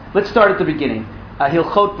Let's start at the beginning.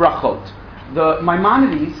 Hilchot Brachot. The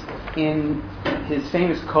Maimonides, in his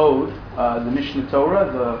famous code, the Mishnah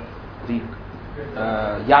Torah, the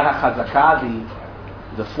Yad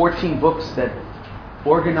HaChazakah, the 14 books that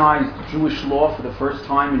organized Jewish law for the first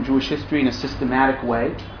time in Jewish history in a systematic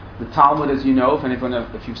way. The Talmud, as you know,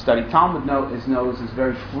 if you've studied Talmud, knows is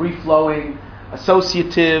very free-flowing,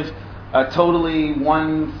 associative, totally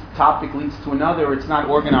one topic leads to another. It's not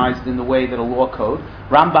organized in the way that a law code.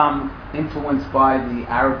 Rambam, influenced by the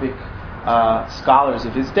Arabic scholars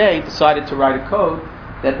of his day, decided to write a code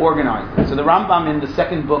that organized it. So the Rambam in the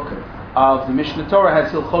second book of the Mishnah Torah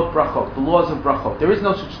has Hilchot Brachot, the laws of Brachot. There is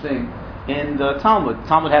no such thing in the Talmud.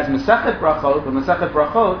 Talmud has Masechet Brachot, but Masechet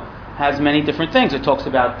Brachot has many different things. It talks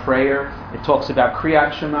about prayer, it talks about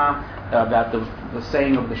Kriyat Shema, about the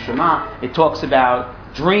saying of the Shema, it talks about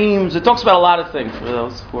dreams, it talks about a lot of things for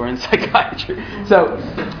those who are in psychiatry. So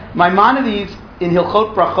Maimonides in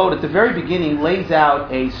Hilchot Brachot at the very beginning lays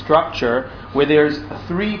out a structure where there's a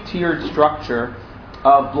three-tiered structure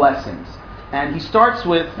of blessings. And he starts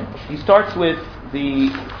with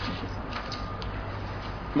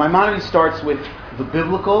Maimonides starts with the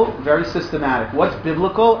biblical, very systematic. What's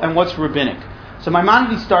biblical and what's rabbinic? So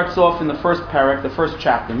Maimonides starts off in the first parak, the first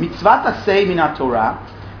chapter. Mitzvat aseh min Torah.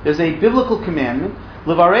 There's a biblical commandment,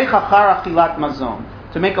 levarech achar achilat mazon,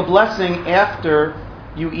 to make a blessing after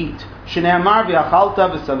you eat. Shneamar v'achalta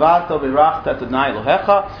v'savarta v'rachta t'Adonai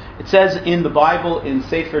Elohecha. It says in the Bible, in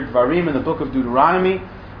Sefer Dvarim, in the book of Deuteronomy,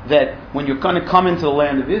 that when you're going to come into the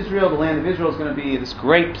land of Israel is going to be this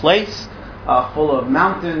great place, full of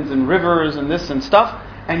mountains and rivers and this and stuff,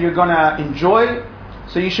 and you're going to enjoy it.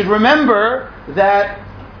 So you should remember that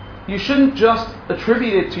you shouldn't just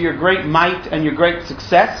attribute it to your great might and your great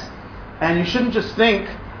success, and you shouldn't just think,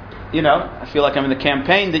 I feel like I'm in the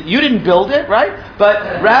campaign, that you didn't build it, right?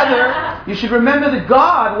 But rather, you should remember that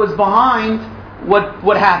God was behind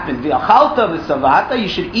what happened. V'achalta v'savata, you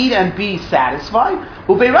should eat and be satisfied.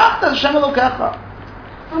 U'beirachta Hashem Elokecha.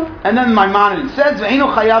 And then Maimonides says,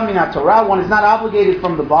 "Ve'eno chayav min Torah." One is not obligated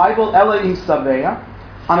from the Bible. Ela im saveya.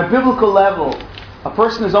 On a biblical level, a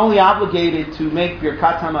person is only obligated to make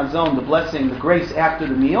birkat hamazon, the blessing, the grace after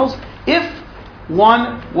the meals, if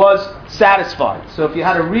one was satisfied. So if you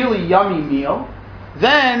had a really yummy meal,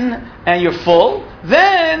 and you're full,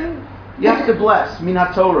 then you have to bless min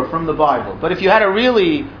Torah from the Bible. But if you had a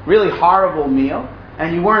really, really horrible meal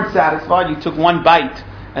and you weren't satisfied, you took one bite,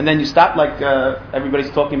 and then you stop, like everybody's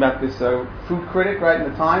talking about this food critic, right, in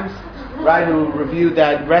the Times, right, who reviewed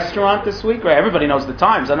that restaurant this week, right? Everybody knows the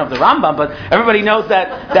Times. I don't know if the Rambam, but everybody knows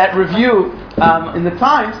that review in the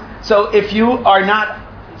Times. So if you are not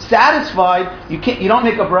satisfied, you don't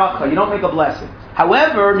make a bracha, you don't make a blessing.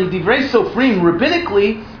 However, midivrei sofrim,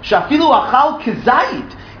 rabbinically, shafilu achal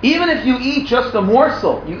kezayit, even if you eat just a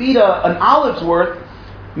morsel, you eat an olive's worth,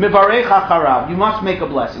 mivarech acharav, you must make a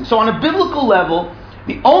blessing. So on a biblical level,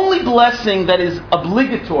 the only blessing that is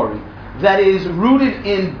obligatory, that is rooted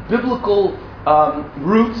in biblical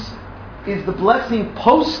roots, is the blessing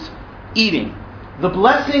post-eating. The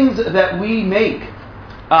blessings that we make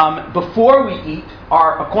before we eat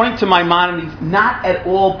are, according to Maimonides, not at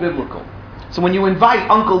all biblical. So when you invite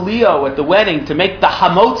Uncle Leo at the wedding to make the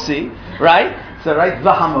hamotzi, right? So, right,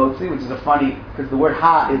 the hamotzi, which is a funny, because the word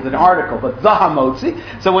ha is an article, but the hamotzi.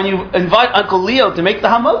 So when you invite Uncle Leo to make the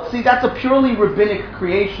hamotzi, that's a purely rabbinic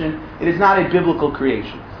creation. It is not a biblical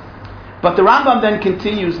creation. But the Rambam then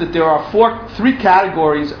continues that there are three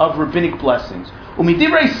categories of rabbinic blessings.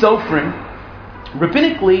 Umidivrei sofrim,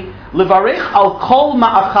 rabbinically, levarech al kol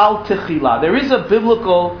ma'achal techila. There is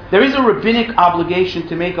a rabbinic obligation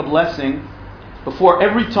to make a blessing before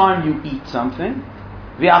every time you eat something.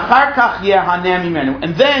 And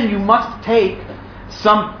then you must take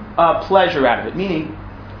some pleasure out of it. Meaning,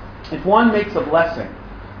 if one makes a blessing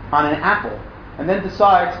on an apple and then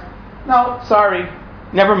decides, no, sorry,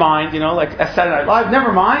 never mind, like Saturday Night Live,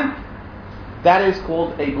 never mind, that is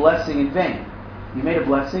called a blessing in vain. You made a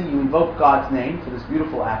blessing, you invoke God's name for this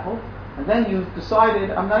beautiful apple, and then you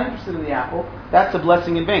decided, I'm not interested in the apple, that's a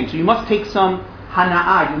blessing in vain. So you must take some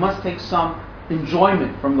hana'ah, you must take some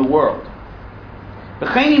enjoyment from the world.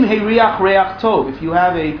 If you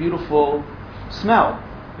have a beautiful smell,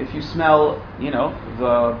 if you smell,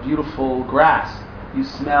 the beautiful grass, you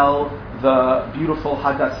smell the beautiful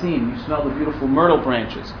hadassim, you smell the beautiful myrtle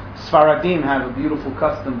branches. Sfaradim have a beautiful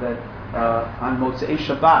custom that on Motzei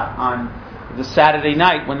Shabbat, on the Saturday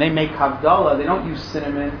night, when they make Havdalah, they don't use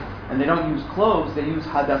cinnamon and they don't use cloves, they use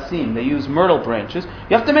hadassim, they use myrtle branches.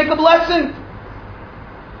 You have to make a blessing.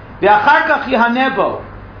 Ve'achar kach yehanebo.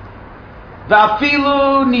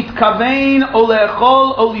 Ve'afilu nitkavein o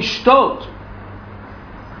le'echol o lishtot.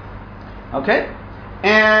 Okay?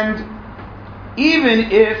 And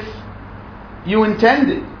even if you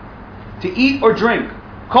intended to eat or drink,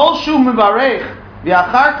 kol shu mevarech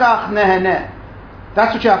v'achar kach neheneh.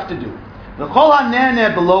 That's what you have to do. The kol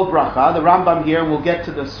ha-neheneh below bracha, the Rambam here, and we'll get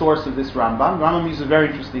to the source of this Rambam. Rambam uses a very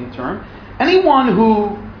interesting term. Anyone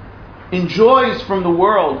who enjoys from the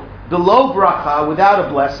world below bracha without a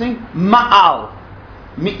blessing, ma'al.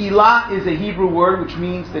 Mi'ilah is a Hebrew word which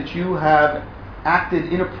means that you have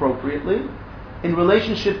acted inappropriately in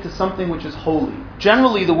relationship to something which is holy.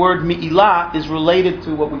 Generally, the word mi'ilah is related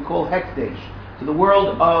to what we call hekdesh, to the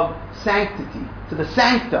world of sanctity, to the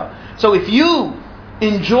sancta. So if you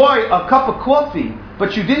enjoy a cup of coffee,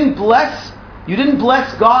 but you didn't bless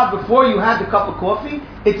God before you had the cup of coffee,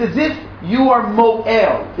 it's as if you are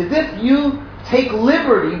mo'el, as if you take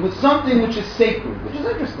liberty with something which is sacred, which is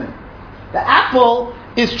interesting. The apple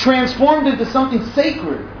is transformed into something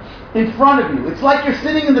sacred in front of you. It's like you're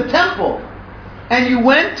sitting in the temple, and you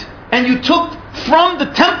went and you took from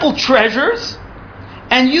the temple treasures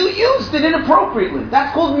and you used it inappropriately.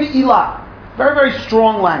 That's called mi'ilah. Very, very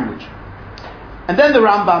strong language. And then the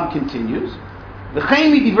Rambam continues,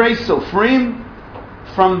 V'chein midivrei sofrim,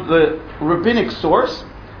 from the rabbinic source,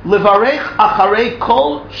 levarech acharei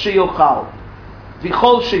kol sheyochal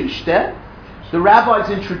v'chol sheishteh. The rabbis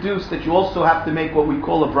introduced that you also have to make what we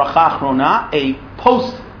call a bracha achrona, a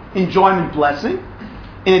post-enjoyment blessing.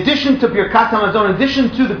 In addition to Birkat HaMazon, in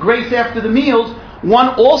addition to the grace after the meals, one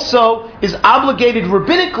also is obligated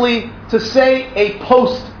rabbinically to say a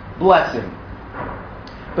post-blessing.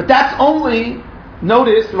 But that's only,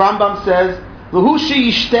 notice, the Rambam says, V'hu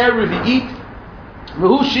she'yishteh revi'it,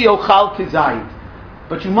 v'hu she'yochal kizayit.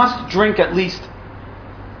 But you must drink at least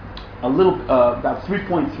a little, about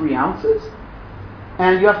 3.3 ounces,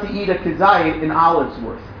 and you have to eat a kizayit, an olive's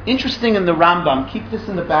worth. Interesting in the Rambam, keep this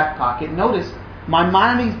in the back pocket. Notice,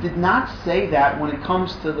 Maimonides did not say that when it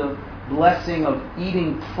comes to the blessing of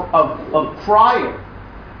eating of prior.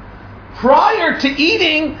 Prior to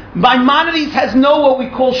eating, Maimonides has no what we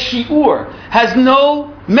call shi'ur, has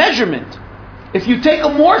no measurement. If you take a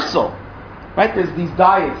morsel, right? There's these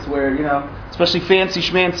diets where, especially fancy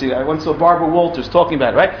schmancy. I once saw Barbara Walters talking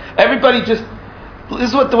about it, right? Everybody just, this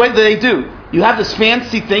is what the way that they do. You have this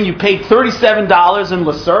fancy thing, you paid $37 in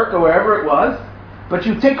Le Cirque or wherever it was, but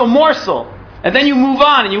you take a morsel, and then you move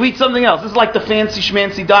on and you eat something else. This is like the fancy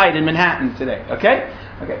schmancy diet in Manhattan today, okay?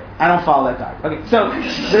 Okay, I don't follow that diet. Okay, so,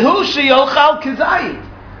 V'hu she'yochal kizayit.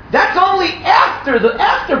 That's only after the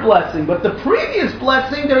after blessing, but the previous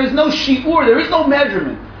blessing, there is no shi'ur, there is no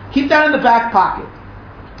measurement. Keep that in the back pocket.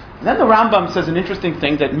 And then the Rambam says an interesting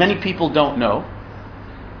thing that many people don't know.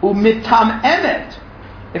 Umitam emet.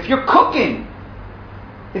 If you're cooking,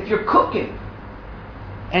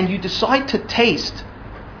 and you decide to taste,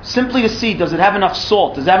 simply to see, does it have enough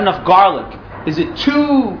salt? Does it have enough garlic? Is it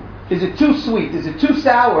too sweet? Is it too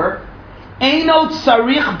sour? Eino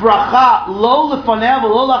tzarich bracha lo lefaneh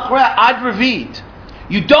v'lo lachreah ad revit.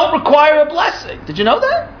 You don't require a blessing. Did you know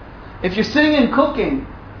that? If you're sitting and cooking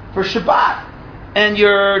for Shabbat, and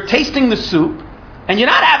you're tasting the soup, and you're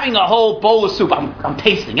not having a whole bowl of soup. I'm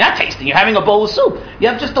tasting. You're not tasting. You're having a bowl of soup. You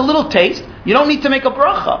have just a little taste. You don't need to make a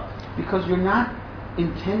bracha, because you're not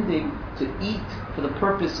intending to eat for the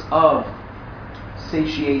purpose of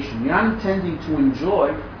satiation. You're not intending to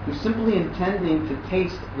enjoy. You're simply intending to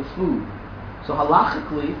taste the food. So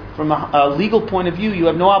halachically, from a legal point of view, you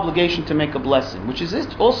have no obligation to make a blessing, which is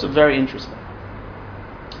also very interesting.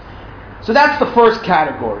 So that's the first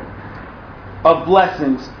category of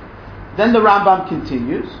blessings. Then the Rambam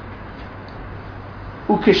continues,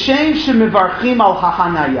 Ukeshem shemivarchim al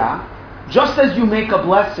hahanaya, just as you make a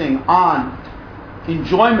blessing on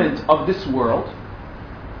enjoyment of this world,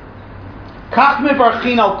 kach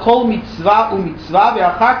mevarchin al kol mitzvah u'mitzvah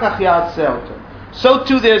ve'achar kach ya'aseh oto. So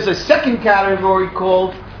too there's a second category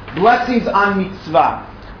called blessings on mitzvah.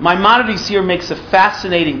 Maimonides here makes a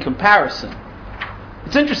fascinating comparison.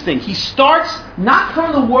 It's interesting. He starts not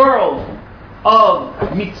from the world of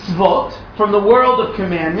mitzvot, from the world of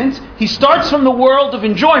commandments. He starts from the world of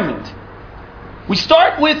enjoyment. We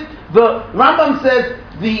start with the Rambam says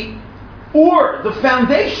the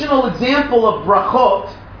foundational example of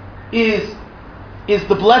brachot is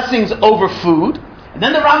the blessings over food. And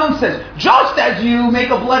then the Rambam says, just as you make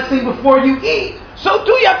a blessing before you eat, so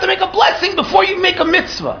too you have to make a blessing before you make a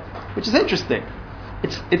mitzvah. Which is interesting.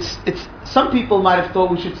 It's some people might have thought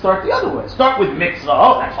we should start the other way. Start with mitzvah,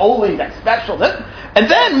 oh that's holy, that's special, and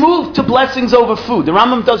then move to blessings over food. The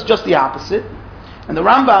Rambam does just the opposite. And the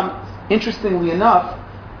Rambam, interestingly enough,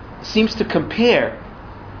 seems to compare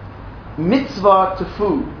mitzvah to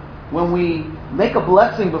food. When we make a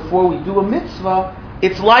blessing before we do a mitzvah,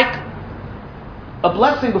 it's like a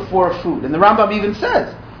blessing before a food. And the Rambam even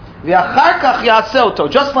says, "V'achar kach ya'aseh oto."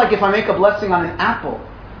 Just like if I make a blessing on an apple,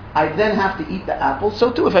 I then have to eat the apple.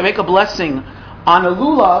 So too, if I make a blessing on a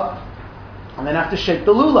lulav, I then have to shake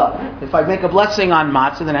the lulav. If I make a blessing on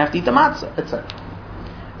matzah, then I have to eat the matzah, etc.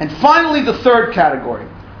 And finally, the third category,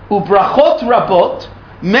 ubrachot rabot,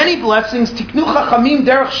 many blessings, tiknu chachamim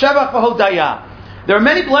derech shevach v'hodaya. There are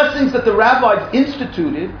many blessings that the rabbis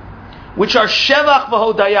instituted, which are shevach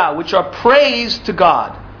v'hodaya, which are praise to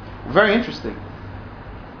God. Very interesting.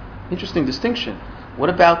 Interesting distinction. What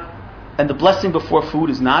about, and the blessing before food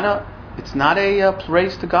is not a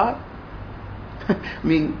praise to God? I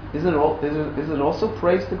mean, is it also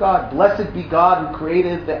praise to God? Blessed be God who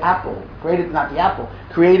created the apple,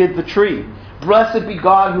 created the tree. Blessed be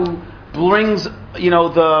God who brings,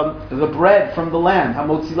 the bread from the land.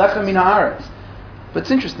 Hamotzi lechem min haaretz. But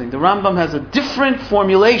it's interesting. The Rambam has a different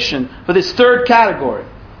formulation for this third category.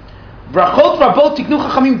 Brachot rabot tiknu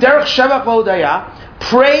chachamim derech shevach v'hodaya,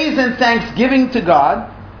 praise and thanksgiving to God.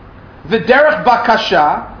 V'derech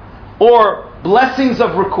bakasha, or blessings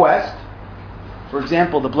of request. For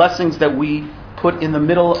example, the blessings that we put in the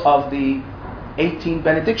middle of the 18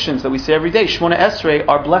 benedictions that we say every day, Shmona Esrei,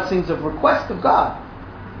 are blessings of request of God.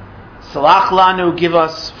 Salach lanu, give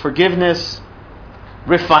us forgiveness.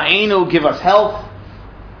 Rifa'enu, give us health.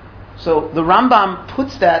 So the Rambam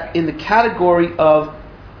puts that in the category of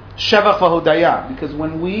Shevach v'hodaya, because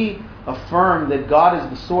when we affirm that God is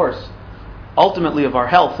the source, ultimately, of our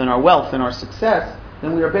health and our wealth and our success,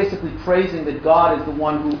 then we are basically praising that God is the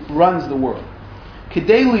one who runs the world.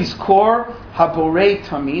 Kedei lizkor haborei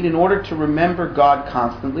tamid, in order to remember God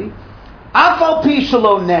constantly. Afal pi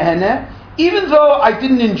shelo nehene, even though I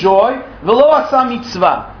didn't enjoy, velo asa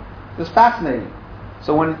mitzvah. It's fascinating.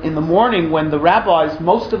 So in the morning, when the rabbis,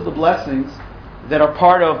 most of the blessings that are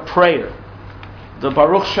part of prayer, the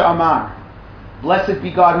Baruch She'amar, blessed be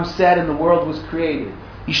God who said and the world was created.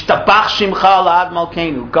 Ishtabach shimcha la'ad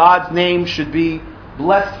malkeinu, God's name should be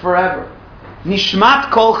blessed forever.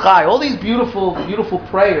 Nishmat kol chai, all these beautiful, beautiful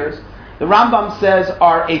prayers, the Rambam says,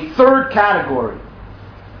 are a third category.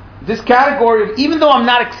 This category of, even though I'm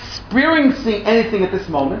not experiencing anything at this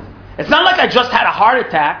moment, it's not like I just had a heart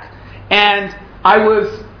attack and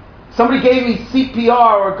somebody gave me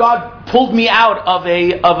CPR or God pulled me out of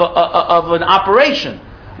an operation.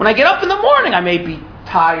 When I get up in the morning, I may be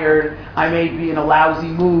tired, I may be in a lousy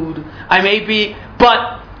mood,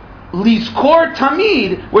 but Lizkor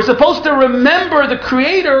Tamid, we're supposed to remember the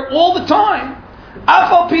Creator all the time.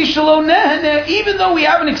 Afal pi shelo nehene, even though we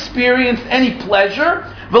haven't experienced any pleasure,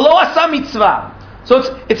 velo asa mitzvah.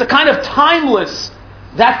 So it's a kind of timeless,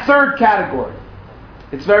 that third category.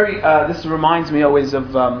 It's very, this reminds me always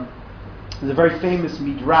of the very famous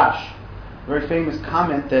midrash, very famous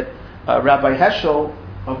comment that Rabbi Heschel,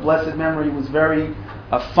 of blessed memory, was very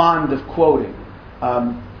fond of quoting.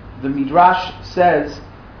 The midrash says,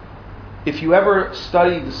 if you ever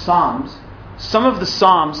study the Psalms, some of the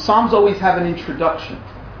Psalms always have an introduction,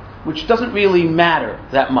 which doesn't really matter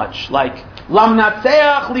that much. Like, Lam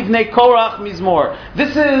Natseach Livnei Korach Mizmor. This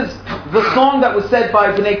is the song that was said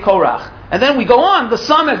by Bnei Korach. And then we go on, the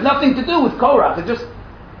psalm has nothing to do with Korach.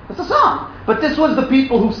 It's a song. But this was the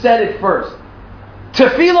people who said it first.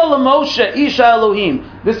 Tefillah LaMoshe Isha Elohim.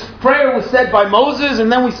 This prayer was said by Moses,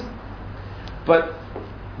 and then But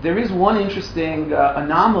there is one interesting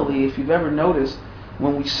anomaly, if you've ever noticed,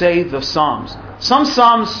 when we say the Psalms. Some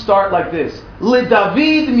Psalms start like this: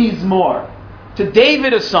 LeDavid Mizmor, to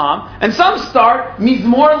David a psalm, and some start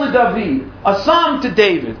Mizmor LeDavid, a psalm to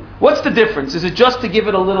David. What's the difference? Is it just to give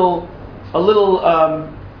it a little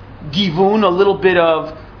givun, a little bit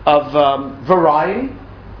of variety?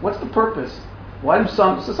 What's the purpose? Why do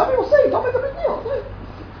some people say, don't make a big deal.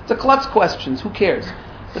 It's a klutz questions, who cares?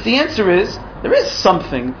 But the answer is, there is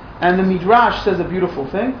something, and the Midrash says a beautiful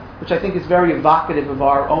thing, which I think is very evocative of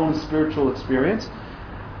our own spiritual experience.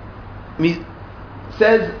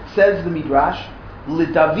 Says the Midrash,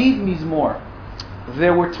 LeDavid Mizmor.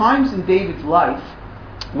 There were times in David's life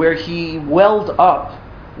where he welled up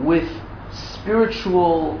with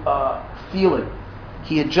spiritual feeling.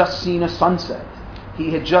 He had just seen a sunset.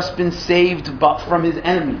 He had just been saved from his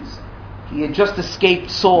enemies. He had just escaped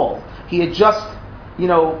Saul. He had just,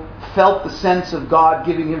 felt the sense of God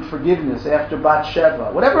giving him forgiveness after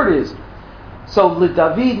Bathsheba. Whatever it is. So,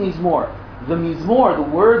 LeDavid Mizmor. The Mizmor, the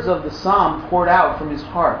words of the psalm, poured out from his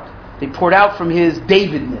heart. They poured out from his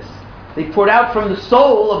Davidness. They poured out from the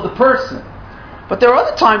soul of the person. But there are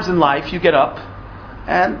other times in life you get up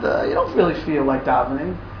and you don't really feel like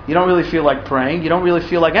davening. You don't really feel like praying. You don't really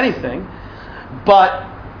feel like anything. But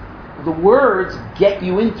the words get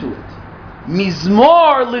you into it.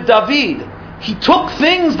 Mizmor LeDavid. he took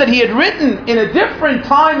things that he had written in a different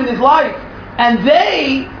time in his life, and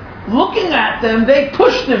they, looking at them, they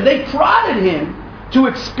pushed him, they prodded him to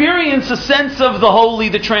experience a sense of the holy,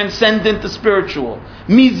 the transcendent, the spiritual.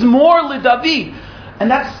 Mizmor LeDavid. And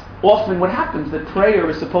that's often what happens, that prayer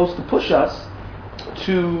is supposed to push us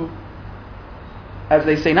to, as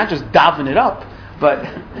they say, not just daven it up, but,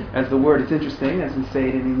 as the word, it's interesting, as we say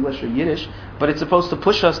it in English or Yiddish, but it's supposed to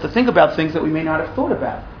push us to think about things that we may not have thought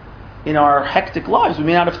about. In our hectic lives, we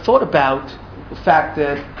may not have thought about the fact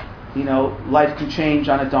that, life can change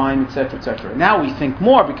on a dime, etc., etc. Now we think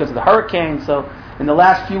more because of the hurricane, so in the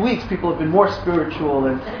last few weeks, people have been more spiritual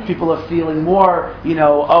and people are feeling more,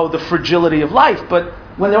 the fragility of life. But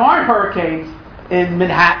when there aren't hurricanes in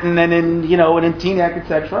Manhattan and in Teaneck,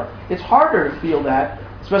 etc., it's harder to feel that,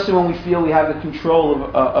 especially when we feel we have the control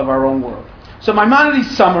of our own world. So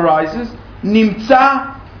Maimonides summarizes,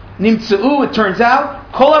 Nimtza'u, it turns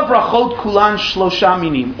out, Kol HaBrachot Kulan Shlosha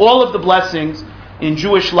Minim. All of the blessings in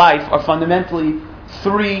Jewish life are fundamentally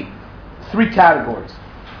three categories.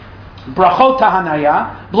 Brachot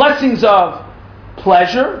Tahanaya, blessings of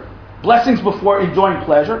pleasure, blessings before enjoying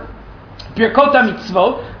pleasure. Birkot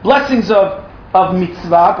HaMitzvot, blessings of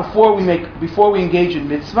mitzvah before we engage in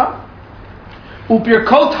mitzvah.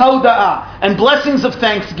 Ubirkot Hoda'ah, and blessings of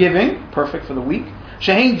thanksgiving, perfect for the week.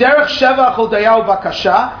 Shehin Derech Shevach Hodaya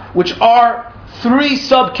Ubakasha, which are three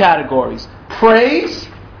subcategories: praise,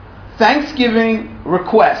 thanksgiving,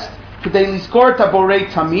 request. K'dei lizkor taborei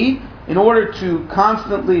tamid, in order to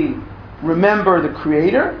constantly remember the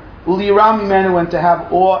Creator, uliyira mimenu, and to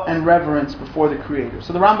have awe and reverence before the Creator.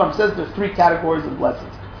 So the Rambam says there are three categories of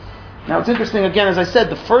blessings. Now it's interesting, again, as I said,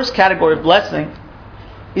 the first category of blessing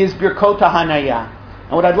is Birkot HaHanaya.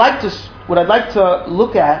 And what I'd like to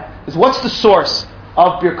look at is what's the source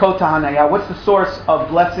of Birkot HaHanaya, what's the source of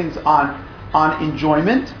blessings on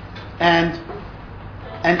enjoyment, and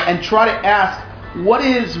try to ask what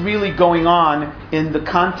is really going on in the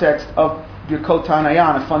context of Birkot HaHanaya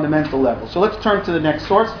on a fundamental level. So let's turn to the next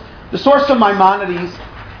source. The source of Maimonides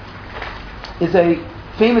is a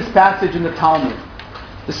famous passage in the Talmud.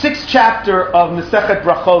 The 6th chapter of Masechet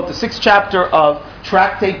Brachot, the 6th chapter of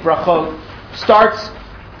Tractate Brachot, starts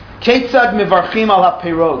Ketzad Mivarchim al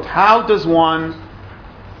HaPeirot.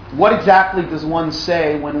 What exactly does one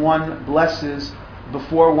say when one blesses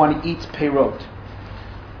before one eats Peirot?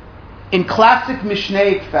 In classic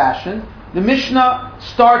Mishnaic fashion, the Mishnah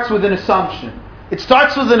starts with an assumption. It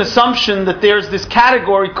starts with an assumption that there's this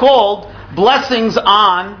category called blessings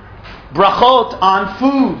on brachot, on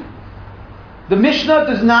food. The Mishnah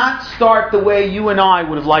does not start the way you and I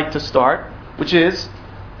would have liked to start, which is,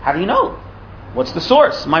 how do you know? What's the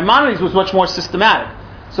source? Maimonides was much more systematic.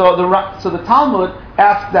 So the Talmud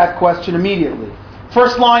asks that question immediately.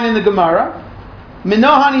 First line in the Gemara,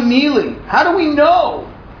 Minohani Mili, how do we know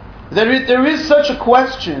that there is such a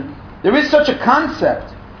question, there is such a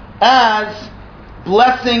concept as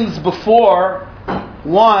blessings before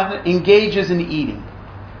one engages in eating?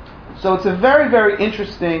 So it's a very, very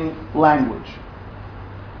interesting language.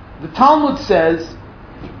 The Talmud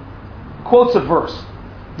quotes a verse.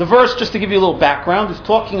 The verse, just to give you a little background, is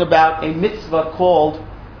talking about a mitzvah called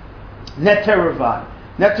Neter Rabbi.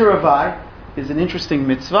 Neter Rabbi is an interesting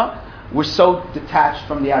mitzvah. We're so detached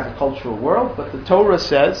from the agricultural world, but the Torah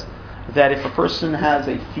says that if a person has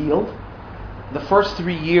a field, the first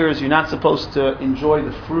 3 years you're not supposed to enjoy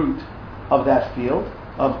the fruit of that field,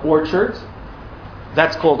 of orchards.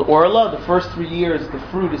 That's called orla. The first 3 years the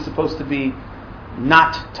fruit is supposed to be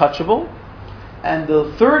not touchable. And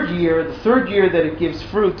the third year that it gives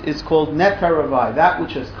fruit is called Neter Rabbi. That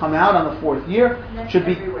which has come out on the 4th year should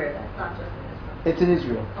be everywhere. That's not just in Israel. It's in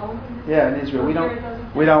Israel. Yeah, in Israel. We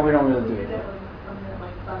don't really do it.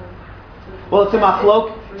 Well, it's a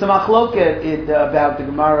machloket about the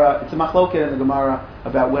Gemara. It's a machloket in the Gemara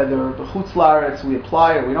about whether the chutz laaretz we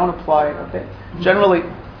apply or we don't apply. Okay. Generally,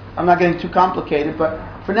 I'm not getting too complicated, but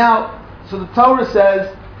for now, so the Torah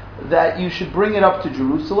says that you should bring it up to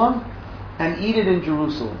Jerusalem and eat it in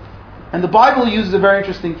Jerusalem. And the Bible uses a very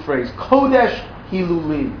interesting phrase, Kodesh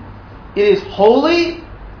Hilulim. It is holy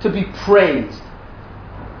to be praised.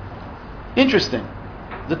 Interesting.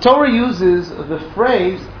 The Torah uses the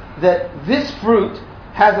phrase that this fruit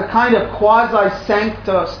has a kind of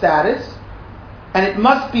quasi-sancta status, and it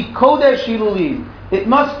must be Kodesh Hilulim. It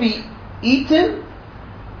must be eaten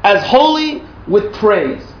as holy with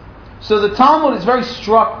praise. So the Talmud is very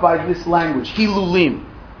struck by this language, Hilulim.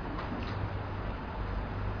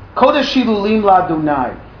 Kodesh Hilulim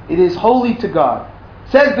Ladonai. It is holy to God.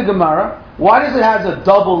 Says the Gemara, why does it have a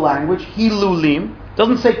double language, Hilulim? It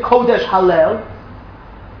doesn't say Kodesh Halel.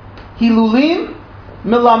 Hilulim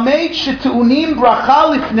melamed shetuunim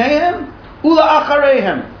bracha lifneihem ula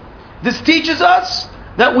achareihem. This teaches us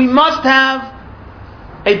that we must have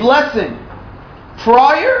a blessing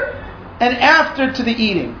prior and after to the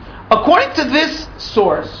eating. According to this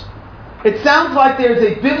source, it sounds like there's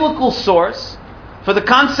a biblical source for the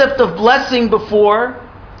concept of blessing before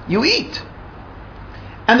you eat.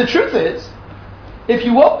 And the truth is, if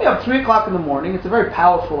you woke me up 3 o'clock in the morning, it's a very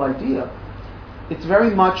powerful idea. It's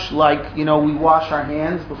very much like, we wash our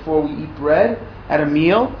hands before we eat bread at a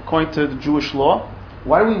meal, according to the Jewish law.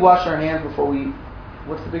 Why do we wash our hands before we eat?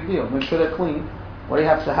 What's the big deal? Make sure they're clean. Why do you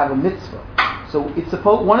have to have a mitzvah? So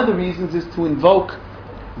one of the reasons is to invoke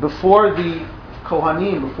before the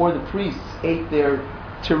Kohanim, before the priests ate their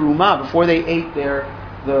terumah, before they ate the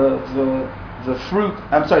fruit,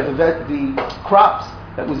 the crops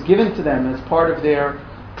that was given to them as part of their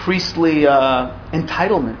priestly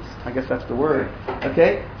entitlements. I guess that's the word.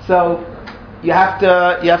 Okay, so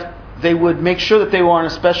they would make sure that they were on a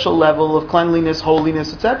special level of cleanliness,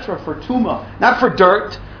 holiness, etc. for tumah, not for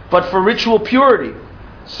dirt, but for ritual purity.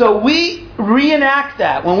 So we reenact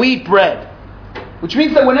that when we eat bread, which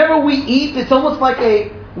means that whenever we eat, it's almost like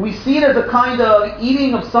we see it as a kind of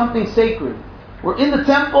eating of something sacred. We're in the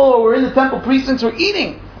temple, or we're in the temple precincts, we're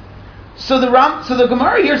eating. So the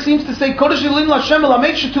Gemara here seems to say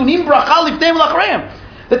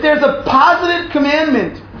that there's a positive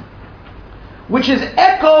commandment, which is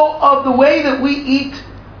echo of the way that we eat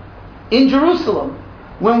in Jerusalem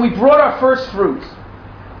when we brought our first fruits.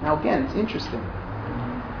 Now again, it's interesting.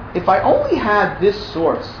 If I only had this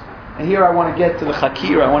source, and here I want to get to the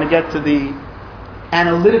chakira, I want to get to the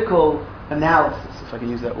analytical analysis, if I can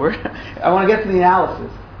use that word. I want to get to the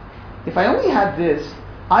analysis. If I only had this,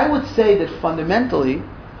 I would say that fundamentally,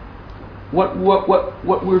 what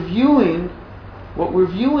we're viewing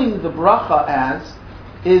the bracha as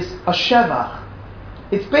is a shevach.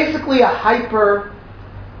 It's basically a hyper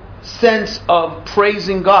sense of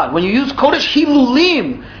praising God. When you use Kodesh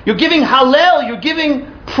Hilulim, you're giving Hallel, you're giving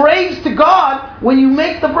praise to God when you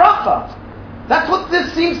make the bracha. That's what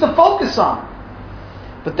this seems to focus on.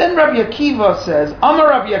 But then Rabbi Akiva says, Amar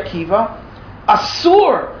Rabbi Akiva,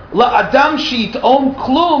 Asur la'adam she'it'om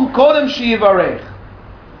klum kodem she'ivarech.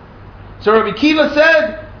 So Rabbi Akiva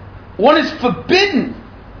said, one is forbidden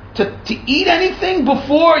to eat anything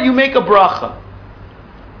before you make a bracha.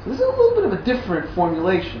 So this is a little bit of a different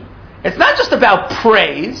formulation. It's not just about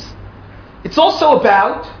praise. It's also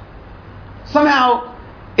about, somehow,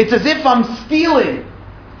 it's as if I'm stealing.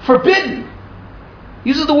 Forbidden.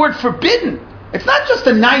 Uses the word forbidden. It's not just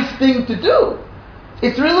a nice thing to do.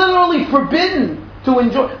 It's literally forbidden to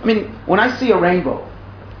enjoy. I mean, when I see a rainbow,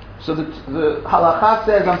 so the halakha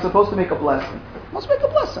says I'm supposed to make a blessing. I must make a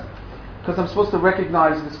blessing. Because I'm supposed to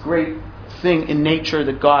recognize this great thing in nature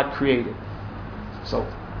that God created. So,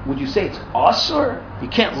 would you say it's asur? You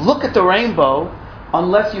can't look at the rainbow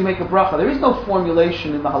unless you make a bracha. There is no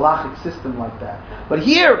formulation in the halakhic system like that. But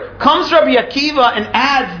here comes Rabbi Akiva and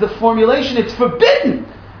adds the formulation. It's forbidden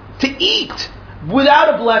to eat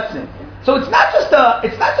without a blessing. So it's not just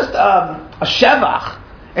a shevach.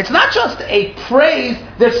 It's not just a praise.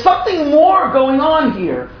 There's something more going on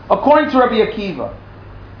here, according to Rabbi Akiva.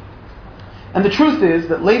 And the truth is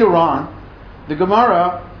that later on, the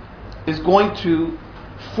Gemara is going to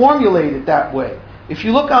formulate it that way. If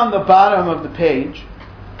you look on the bottom of the page,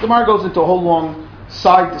 the Gemara goes into a whole long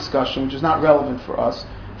side discussion, which is not relevant for us.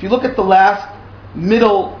 If you look at the last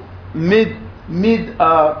mid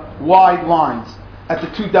wide lines, at the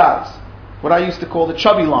 2 dots, what I used to call the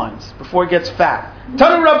chubby lines, before it gets fat.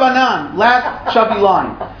 Tanu Rabbanan, last chubby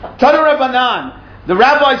line. Tanu Rabbanan, the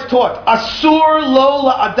rabbis taught, Asur lo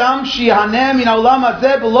la'adam shihaneh min ha'olam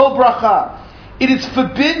hazeh b'lo bracha. It is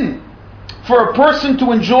forbidden for a person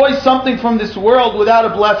to enjoy something from this world without a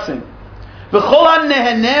blessing. V'chol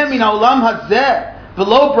ha'neheneh min ha'olam hazeh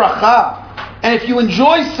b'lo bracha. And if you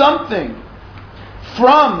enjoy something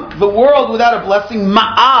from the world without a blessing,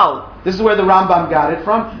 ma'al, this is where the Rambam got it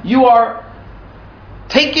from, you are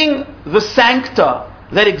taking the sancta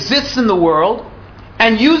that exists in the world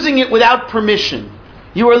and using it without permission.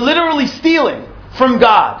 You are literally stealing from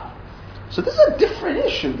God. So this is a different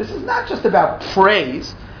issue. This is not just about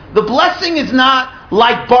praise. The blessing is not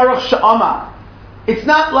like Baruch She'amar. It's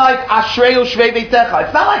not like Ashrei Ushvei Beitecha.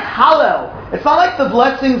 It's not like Hallel. It's not like the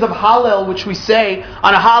blessings of Hallel which we say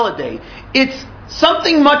on a holiday. It's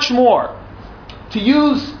something much more. To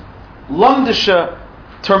use Lumdisha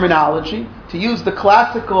terminology, to use the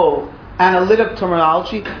classical analytic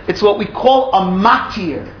terminology, it's what we call a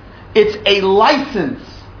matir. It's a license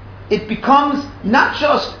it becomes not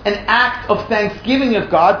just an act of thanksgiving of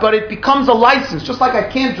God, but it becomes a license. Just like I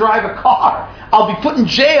can't drive a car, I'll be put in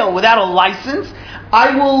jail without a license.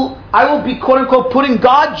 I will be, quote unquote, put in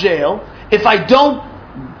God jail if I don't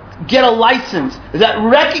get a license that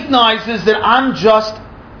recognizes that I'm just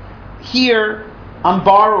here, I'm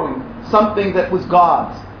borrowing something that was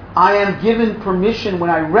God's. I am given permission when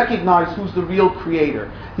I recognize who's the real creator.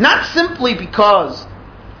 Not simply because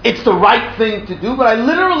it's the right thing to do, but I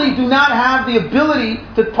literally do not have the ability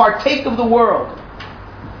to partake of the world.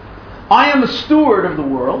 I am a steward of the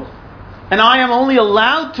world, and I am only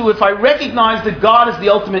allowed to if I recognize that God is the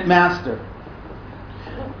ultimate master.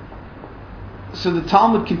 So the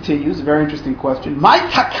Talmud continues, a very interesting question. My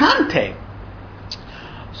takante.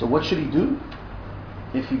 So what should he do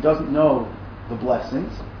if he doesn't know the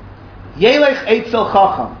blessings? Yelech eitzel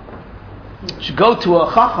chacham. He should go to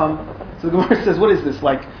a chacham. So the Gemara says, what is this?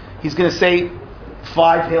 Like, he's going to say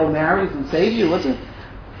 5 Hail Marys and save you? What's it?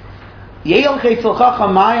 Yelech eitzel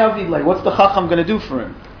chacham, my avid lei. What's the chacham going to do for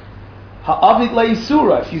him? Ha'avid lei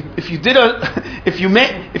isura.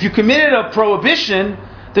 If you committed a prohibition,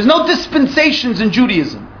 there's no dispensations in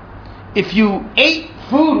Judaism. If you ate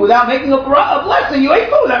food without making a blessing, you ate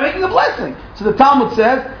food without making a blessing. So the Talmud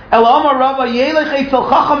says, rather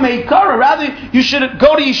you should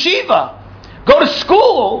go to yeshiva, go to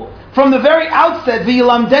school from the very outset,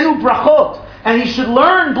 v'yilamdenu brachot, and he should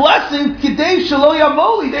learn blessing kidei shelo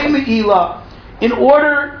yavo lidei me'ila, in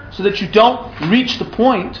order so that you don't reach the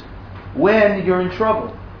point when you're in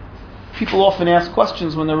trouble. People often ask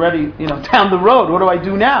questions when they're ready, down the road. What do I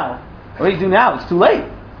do now? What do you do now? It's too late.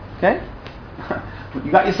 Okay?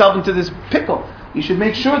 You got yourself into this pickle. You should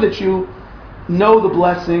make sure that you know the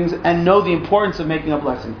blessings and know the importance of making a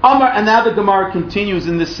blessing. Amar, and now the Gemara continues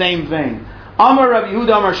in the same vein. Amar Rabbi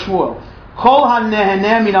Yehuda Amar Shmuel. Kol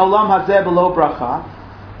haneheneh min haolam hazeh belo bracha.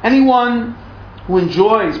 Anyone who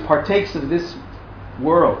enjoys, partakes of this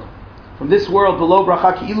world, from this world below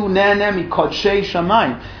bracha, ki'ilu neheneh mikodshei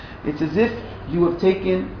shamayim. It's as if you have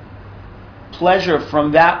taken pleasure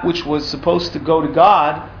from that which was supposed to go to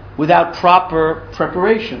God without proper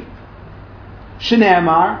preparation.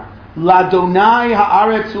 Shneimar, Ladonai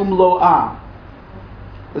haaretz umlo'ah.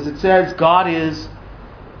 As it says, God is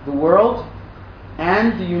the world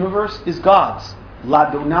and the universe is God's.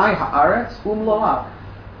 Ladonai haaretz umlo'ah.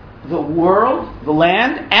 The world, the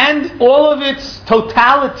land, and all of its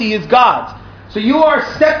totality is God's. So you're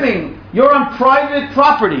on private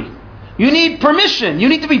property. You need permission. You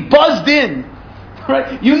need to be buzzed in.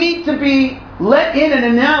 Right? You need to be let in and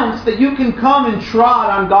announced that you can come and trod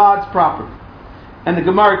on God's property. And the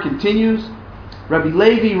Gemara continues. Rabbi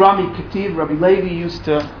Levi, Rami Kativ, Rabbi Levi used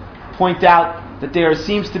to point out that there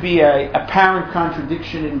seems to be a apparent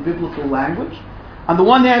contradiction in biblical language. On the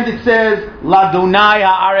one hand it says, Ladonai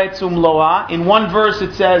haaretz umloah. In one verse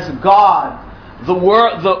it says, God, the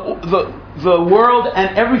world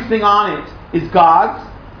and everything on it is God's.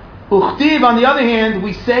 Uchtiv, on the other hand,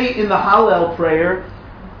 we say in the Hallel prayer,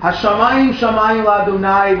 Hashamayim shamayim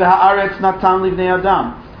ladonai v'haaretz natan livnei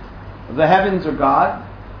adam. The heavens are God,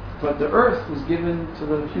 but the earth was given to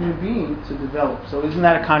the human being to develop. So isn't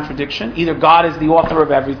that a contradiction? Either God is the author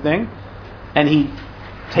of everything, and He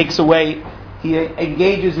takes away, He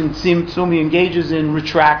engages in tzimtzum, He engages in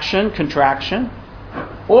retraction, contraction,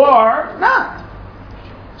 or not.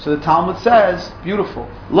 So the Talmud says, beautiful.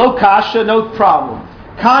 Lo kasha, no problem.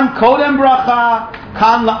 Kan kodem bracha,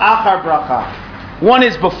 kan la'achar bracha. One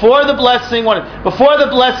is before the blessing, before the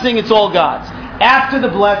blessing it's all God's. After the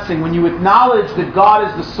blessing, when you acknowledge that God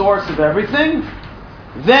is the source of everything,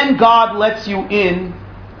 then God lets you in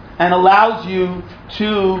and allows you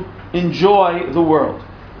to enjoy the world.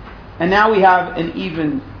 And now we have an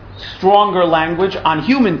even stronger language on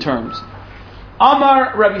human terms.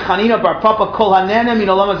 Amar Rabbi Chanina bar Papa kol hanene min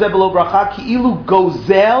olam hazeh belo bracha ki'ilu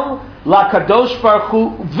gozel lakadosh baruch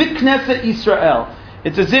hu v'kneset Israel.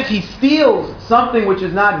 It's as if he steals something which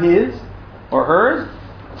is not his or hers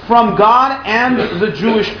from God and the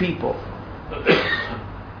Jewish people.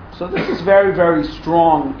 So this is very, very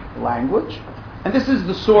strong language, and this is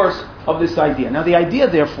the source of this idea. Now the idea,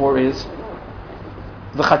 therefore, is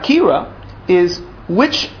the Chakira is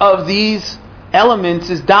which of these elements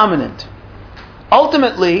is dominant.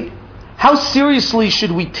 Ultimately, how seriously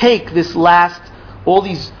should we take this all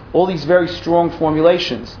these very strong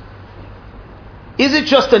formulations? Is it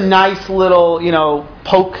just a nice little,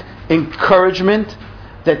 poke encouragement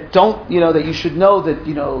that that you should know that,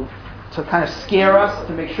 to kind of scare us,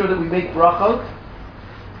 to make sure that we make brachot?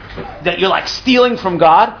 That you're like stealing from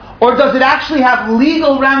God? Or does it actually have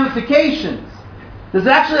legal ramifications? Does it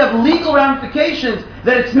actually have legal ramifications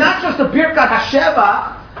that it's not just a birkat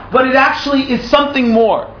hashevach, but it actually is something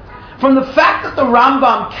more. From the fact that the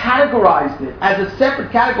Rambam categorized it as a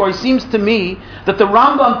separate category, seems to me that the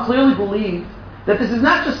Rambam clearly believed that this is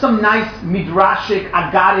not just some nice midrashic,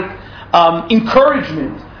 agadic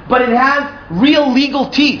encouragement, but it has real legal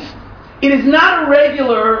teeth. It is not a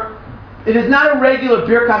regular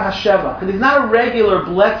Birkat HaShevach. It is not a regular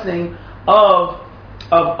blessing of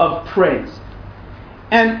praise.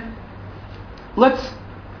 And let's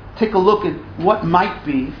take a look at what might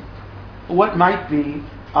be one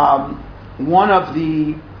of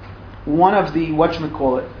the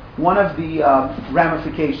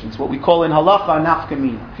ramifications, what we call in halacha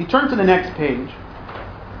nafkamina. If you turn to the next page,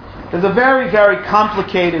 there's a very, very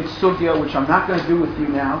complicated sugya which I'm not going to do with you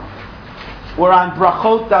now. We're on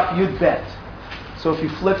brachot daf yud bet. So if you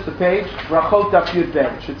flip the page, brachot daf yud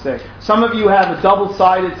bet, it should say. Some of you have a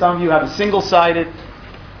double-sided, some of you have a single-sided.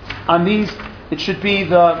 On these, it should be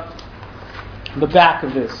the back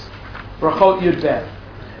of this. Brachot yud bet.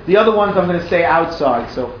 The other ones I'm going to say outside.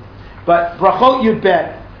 But brachot yud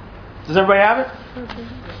bet. Does everybody have it?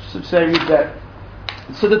 Should say yud bet.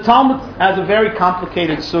 So the Talmud has a very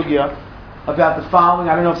complicated sugya about the following.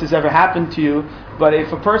 I don't know if this ever happened to you, but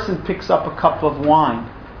if a person picks up a cup of wine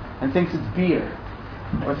and thinks it's beer,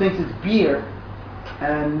 or thinks it's beer,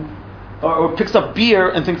 or picks up beer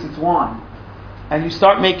and thinks it's wine, and you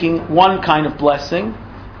start making one kind of blessing,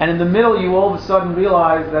 and in the middle you all of a sudden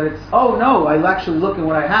realize that it's, oh no, I actually look at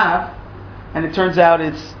what I have, and it turns out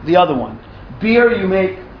it's the other one. Beer, you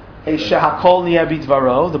make a shehakol niyeh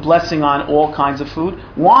b'dvaro, the blessing on all kinds of food.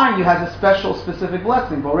 Wine, you have a specific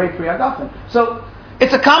blessing, borei pri hagafen. So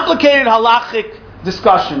it's a complicated halachic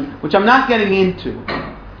discussion, which I'm not getting into.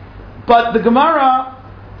 But the Gemara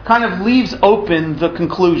kind of leaves open the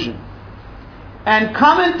conclusion. And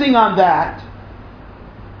commenting on that,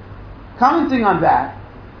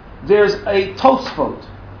 there's a Tosfot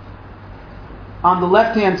on the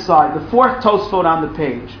left-hand side, the fourth Tosfot on the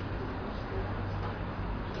page.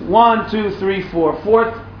 1, 2, 3, 4.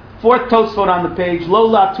 Fourth Tosfot on the page. Lo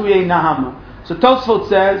la tuye nahama. So Tosfot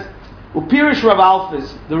says, Upirish Rav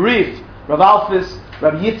Alphys, the Rif, Rav Alphys,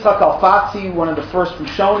 Rabbi Yitzchak Alfatzi, one of the first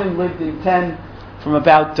Rishonim, lived in from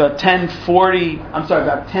about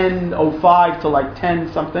 1005 to like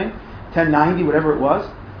 1090, whatever it was.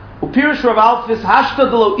 Upirish Rav Alphys, Hashta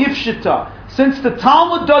delo ifshita. Since the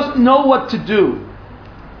Talmud doesn't know what to do,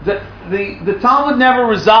 the Talmud never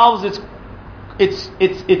resolves its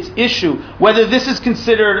issue, whether this is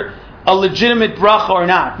considered a legitimate bracha or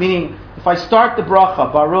not. Meaning, if I start the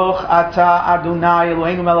bracha, Baruch Ata Adonai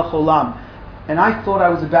Eloheinu Melech Olam, and I thought I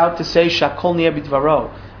was about to say Shakol Niyeh B'Dvaro,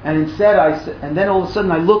 and instead and then all of a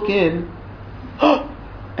sudden I look in,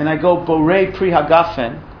 and I go Borei Pri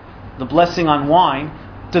Hagafen, the blessing on wine.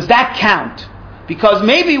 Does that count? Because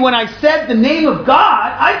maybe when I said the name of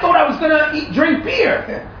God, I thought I was going to drink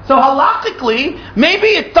beer. So halachically, maybe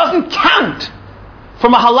it doesn't count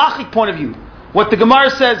from a halachic point of view. What the Gemara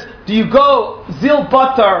says, do you go zil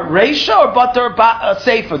batar reisha or batar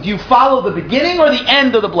seifa? Do you follow the beginning or the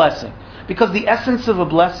end of the blessing? Because the essence of a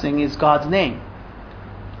blessing is God's name.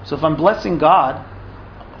 So if I'm blessing God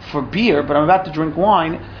for beer, but I'm about to drink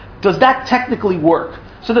wine, does that technically work?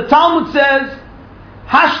 So the Talmud says,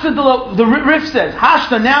 the Rif says,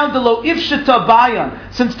 Hashta now delo ifshita bayan.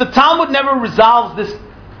 Since the Talmud never resolves this,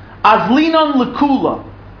 azlinon lekula,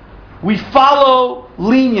 we follow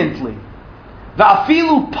leniently.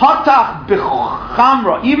 Va'afilu patach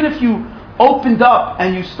b'chamra. Even if you opened up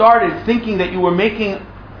and you started thinking that you were making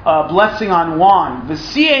a blessing on wine,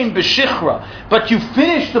 v'siein b'shichra, but you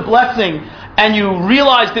finished the blessing and you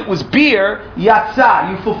realized it was beer, yatsa,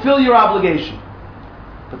 you fulfill your obligation.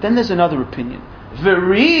 But then there's another opinion.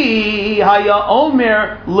 V'ri haya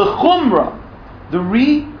omer lechumra. The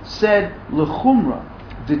Ri said lechumra.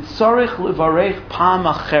 Ditzarich levarech pam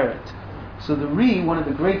acheret. So the Ri, one of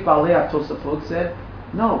the great Balei Tosafot, said,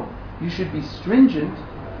 no, you should be stringent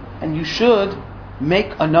and you should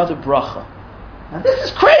make another bracha. Now this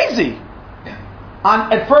is crazy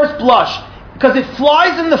at first blush, because it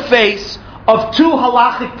flies in the face of two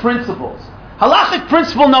halachic principles. Halachic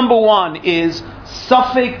principle number one is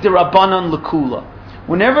Safek derabanan lekula.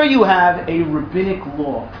 Whenever you have a rabbinic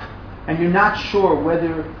law and you're not sure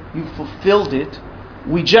whether you fulfilled it,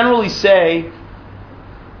 we generally say,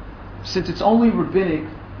 since it's only rabbinic,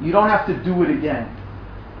 you don't have to do it again.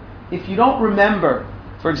 If you don't remember,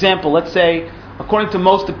 for example, let's say, according to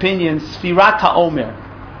most opinions, Sfirat HaOmer,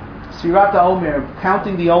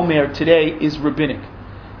 counting the Omer today is rabbinic.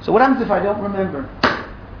 So what happens if I don't remember?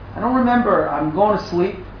 I'm going to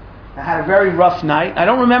sleep, I had a very rough night, I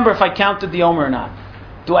don't remember if I counted the Omer or not.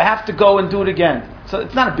 Do I have to go and do it again? So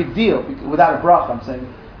it's not a big deal, without a bracha, I'm saying.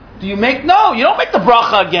 do you make? No, you don't make the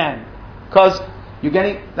bracha again. Because you're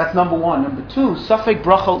getting, that's number one. Number two, safek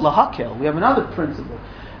brachot lahakel. We have another principle.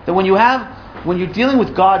 That when you're dealing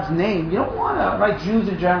with God's name, you don't want to, right? Jews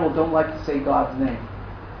in general don't like to say God's name.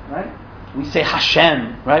 Right? We say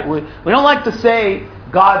Hashem, right? We don't like to say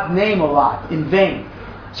God's name a lot, in vain.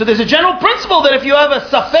 So there's a general principle that if you have a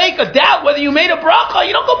safek, a doubt whether you made a bracha,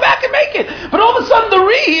 you don't go back and make it. But all of a sudden the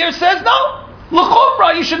Ri here says, no,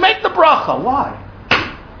 l'chumra, you should make the bracha. Why?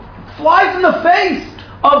 It flies in the face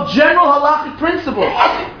of general halakhic principles.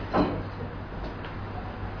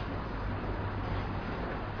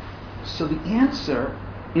 So the answer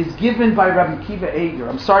is given by Rabbi Kiva Eger.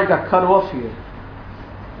 I'm sorry I got cut off here.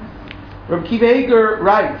 Rabbi Kiva Eger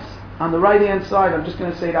writes, on the right-hand side, I'm just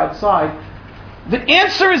going to say it outside, the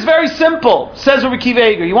answer is very simple, says Rabbi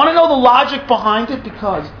Kiva Eger. You want to know the logic behind it?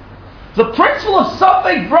 Because the principle of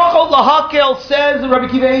Safek Brachot Lahakel, says Rabbi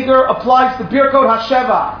Kiva Eger, applies to Birkot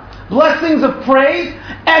HaSheva, blessings of praise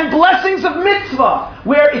and blessings of mitzvah,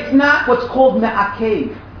 where it's not what's called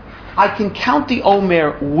me'akev. I can count the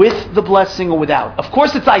Omer with the blessing or without. Of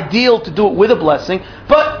course it's ideal to do it with a blessing,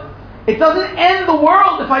 but it doesn't end the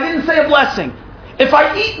world if I didn't say a blessing. If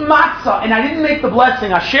I eat matzah and I didn't make the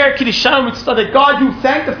blessing, Asher Kiddishanu Mitzvah, that God, you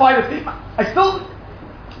sanctified us, I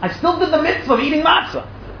still did the mitzvah of eating matzah.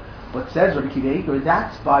 But says Rabbi Kiva Eger,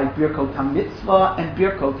 that's by Birkot HaMitzvah and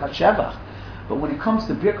Birkot HaShevach. But when it comes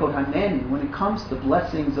to Birkot HaNenin, when it comes to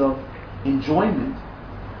blessings of enjoyment,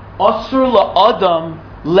 Asur la'adam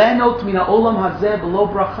lenot mina olam hazeh below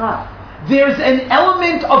bracha. There's an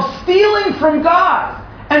element of stealing from God.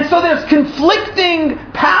 And so there's conflicting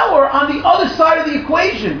power on the other side of the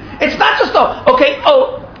equation. It's not just,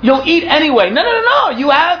 you'll eat anyway. No. You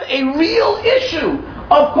have a real issue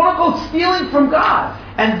of quote-unquote stealing from God.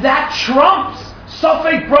 And that trumps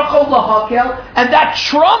Safek Brachot Lahakel, and that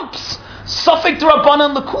trumps Safek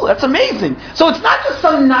D'Rabbanan L'Kula. That's amazing. So it's not just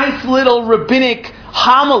some nice little rabbinic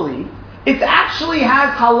homily. It actually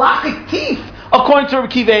has halakhic teeth, according to Rabbi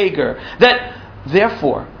Kiva Eger. That,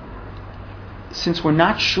 therefore, since we're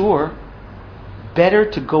not sure, better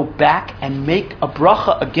to go back and make a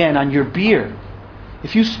bracha again on your beer.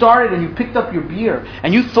 If you started and you picked up your beer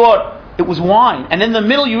and you thought it was wine, and in the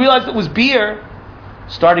middle you realized it was beer,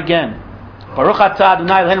 start again. Baruch atah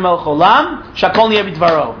Adonai Eloheinu melech haolam, shakol niyeh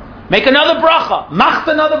b'dvaro. Make another bracha. Macht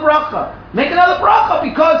another bracha. Make another bracha,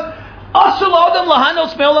 because asur la'adam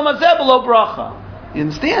lahanos me'olam hazeh below bracha. You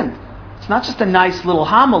understand? It's not just a nice little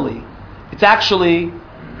homily. It's actually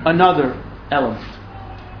another element.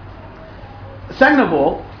 Second of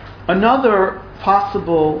all, another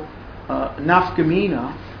possible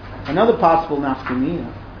nafkamina,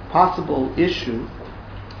 possible issue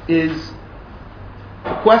is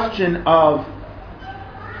the question of,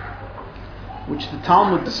 which the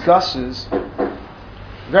Talmud discusses,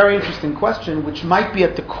 very interesting question, which might be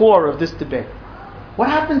at the core of this debate. What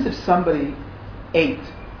happens if somebody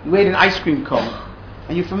you ate an ice cream cone,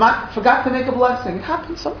 and you forgot to make a blessing? It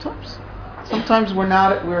happens sometimes. Sometimes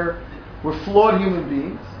we're flawed human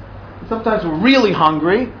beings. Sometimes we're really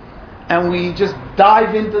hungry, and we just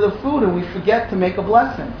dive into the food and we forget to make a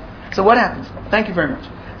blessing. So what happens? Thank you very much.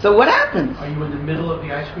 So what happens? Are you in the middle of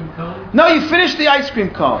the ice cream cone? No, you finished the ice cream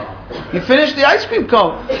cone.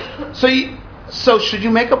 So should you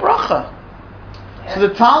make a bracha? So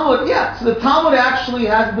the Talmud actually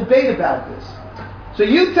has a debate about this. So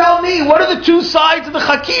you tell me, what are the two sides of the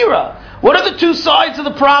chakira? What are the two sides of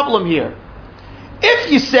the problem here?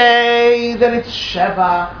 If you say that it's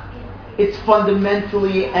shevach, it's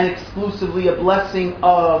fundamentally and exclusively a blessing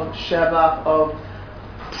of shevach, of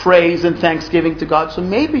praise and thanksgiving to God, so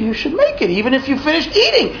maybe you should make it, even if you finished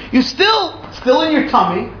eating. You still in your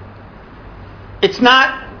tummy. It's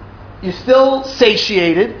not, you're still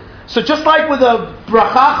satiated. So just like with a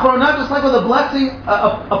bracha achrona, just like with a blessing,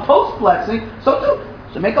 a post blessing, so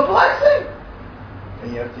make a blessing.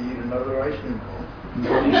 And you have to eat another ice cream cone. You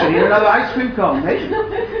should eat another ice cream cone, maybe.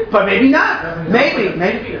 But maybe not.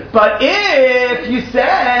 Maybe. But if you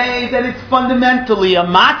say that it's fundamentally a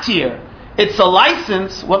matir, it's a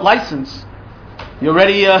license. What license? You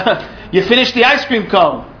already, you finished the ice cream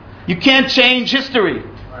cone. You can't change history.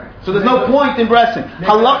 So there's no point in blessing.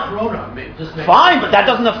 Fine, but that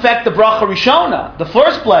doesn't affect the bracha rishona, the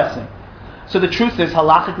first blessing. So the truth is,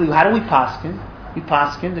 halachically, how do we paskin? We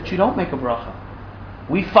paskin that you don't make a bracha.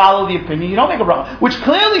 We follow the opinion you don't make a bracha, which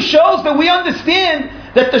clearly shows that we understand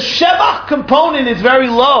that the shevach component is very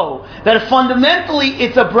low. That fundamentally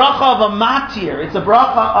it's a bracha of a matir, it's a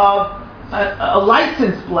bracha of a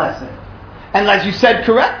licensed blessing. And as you said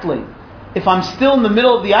correctly, if I'm still in the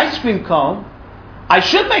middle of the ice cream cone, I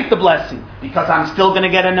should make the blessing because I'm still going to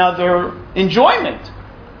get another enjoyment.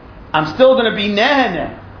 I'm still going to be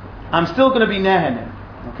neheneh. I'm still going to be neheneh.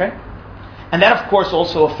 Okay? And that, of course,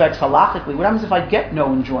 also affects halachically. What happens if I get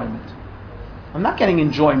no enjoyment? I'm not getting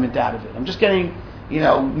enjoyment out of it. I'm just getting,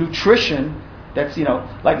 nutrition. That's,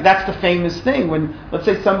 like that's the famous thing. When, let's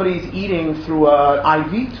say somebody's eating through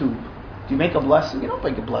an IV tube. Do you make a blessing? You don't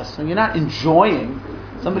make a blessing. You're not enjoying.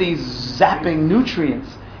 Somebody's zapping nutrients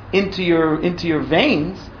into your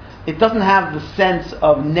veins. It doesn't have the sense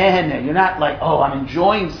of neheneh. You're not like, oh, I'm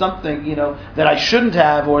enjoying something, that I shouldn't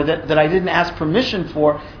have or that I didn't ask permission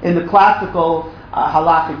for in the classical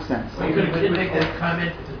halakhic sense. Well, could a kid make that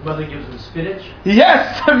comment if his mother gives him spinach?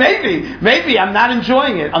 Yes, maybe. I'm not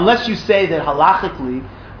enjoying it. Unless you say that halachically,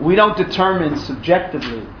 we don't determine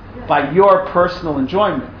subjectively by your personal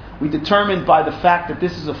enjoyment. We determine by the fact that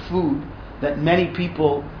this is a food that many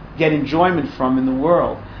people get enjoyment from in the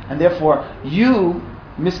world. And therefore, you,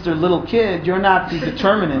 Mr. Little Kid, you're not the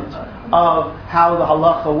determinant of how the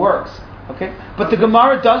halacha works. Okay? But the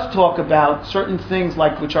Gemara does talk about certain things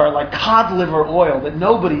which are like cod liver oil that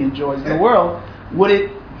nobody enjoys in the world. Would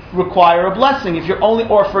it require a blessing? If you're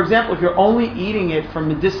only eating it for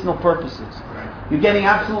medicinal purposes, you're getting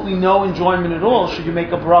absolutely no enjoyment at all, should you make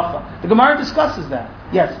a bracha? The Gemara discusses that.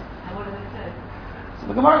 Yes? And what do they say? So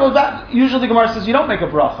the Gemara goes back. Usually the Gemara says you don't make a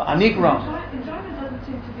bracha. Anik ram. Enjoyment doesn't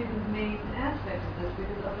seem to be the main aspect of this,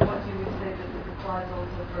 because otherwise you would say that this applies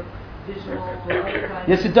also for visual or other kinds.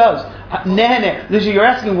 Yes, it does. You're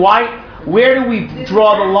asking where do we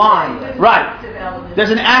draw the line? Right.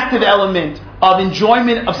 There's an active element of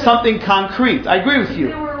enjoyment of something concrete. I agree with If you.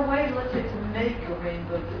 there were a way, let's say, to make a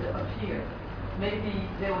rainbow appear, maybe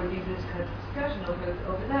there would be this kind of discussion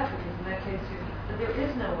over that, because in that case, but there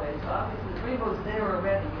is no way. So obviously the rainbow's there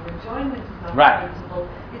already. Your enjoyment is not Right. principle.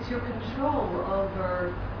 It's your control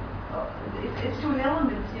over. It's to an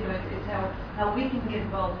element, it's how we can get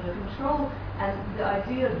involved in the control, and the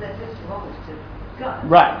idea that this is to God.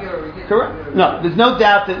 Right. Correct. No, there's no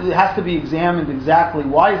doubt that it has to be examined exactly.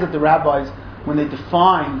 Why is it the rabbis, when they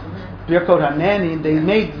defined Birkot HaNenin, they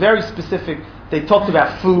made very specific. They talked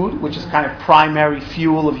about food, which is kind of primary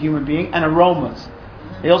fuel of human being, and aromas.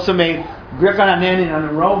 They also made Birkot HaNenin on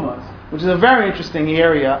aromas, which is a very interesting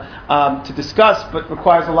area to discuss, but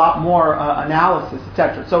requires a lot more analysis,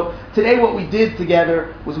 etc. So today what we did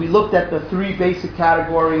together was we looked at the three basic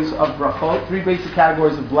categories of brachot, three basic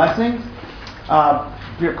categories of blessings.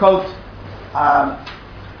 Birkot,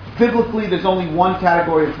 biblically there's only one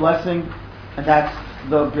category of blessing, and that's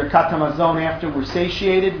the Birkat HaMazon. After we're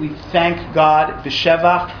satiated, we thank God,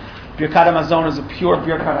 B'Shevach. Birkat HaMazon is a pure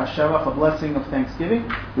Birkat HaShevach, a blessing of thanksgiving.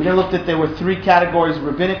 We then looked at there were three categories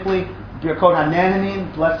rabbinically: Birkot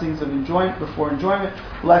HaNehanin, blessings of enjoyment, before enjoyment;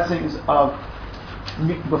 blessings of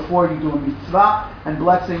before you do a mitzvah; and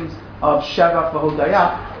blessings of Shevach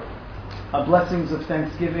v'Hodayah, blessings of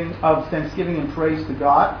thanksgiving and praise to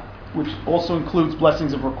God, which also includes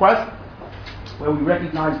blessings of request, where we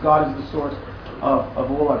recognize God as the source of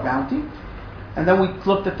all our bounty. And then we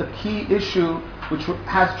looked at the key issue, which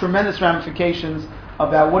has tremendous ramifications,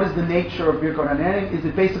 about what is the nature of Birkot HaNehanin. Is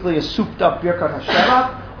it basically a souped up Birkat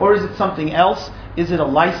HaShevach, or is it something else? Is it a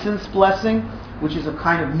licensed blessing, which is a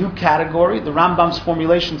kind of new category? The Rambam's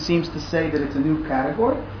formulation seems to say that it's a new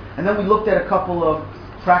category. And then we looked at a couple of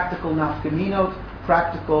practical nafkaminot,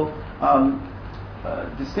 practical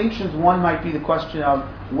distinctions. One might be the question of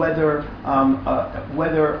whether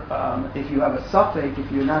if you have a suffix,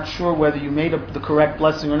 if you're not sure whether you made the correct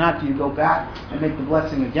blessing or not, do you go back and make the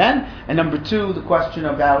blessing again? And number two, the question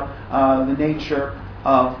about the nature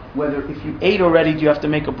of whether if you ate already, do you have to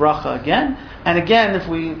make a bracha again? And again, if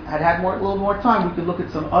we had a little more time, we could look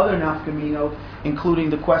at some other nafkaminot, including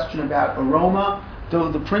the question about aroma.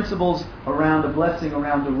 So the principles around the blessing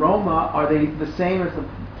around aroma, are they the same as the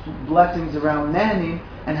blessings around nehenin?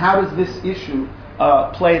 And how does this issue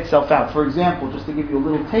play itself out? For example, just to give you a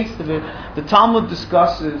little taste of it, the Talmud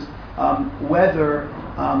discusses whether,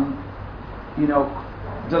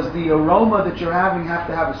 does the aroma that you're having have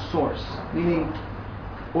to have a source? Meaning,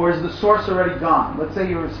 or is the source already gone? Let's say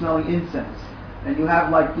you're smelling incense, and you have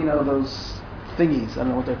those thingies, I don't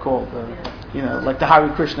know what they're called, like the Hare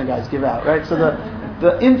Krishna guys give out, right? So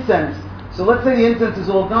the incense, so let's say the incense is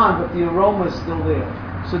all gone, but the aroma is still there.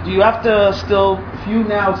 So do you have to still, if you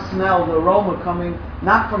now smell the aroma coming,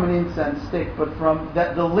 not from an incense stick, but from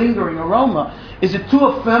the lingering aroma, is it too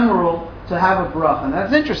ephemeral to have a bracha? And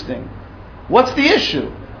that's interesting. What's the issue?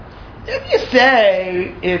 If you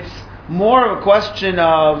say it's more of a question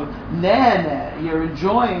of you're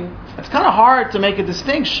enjoying, it's kind of hard to make a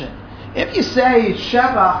distinction. If you say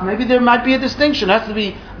Shevach, maybe there might be a distinction. It has to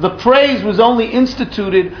be the praise was only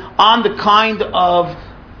instituted on the kind of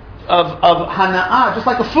hana'ah, just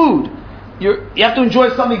like a food. You have to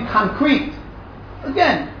enjoy something concrete.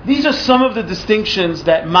 Again, these are some of the distinctions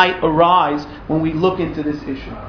that might arise when we look into this issue.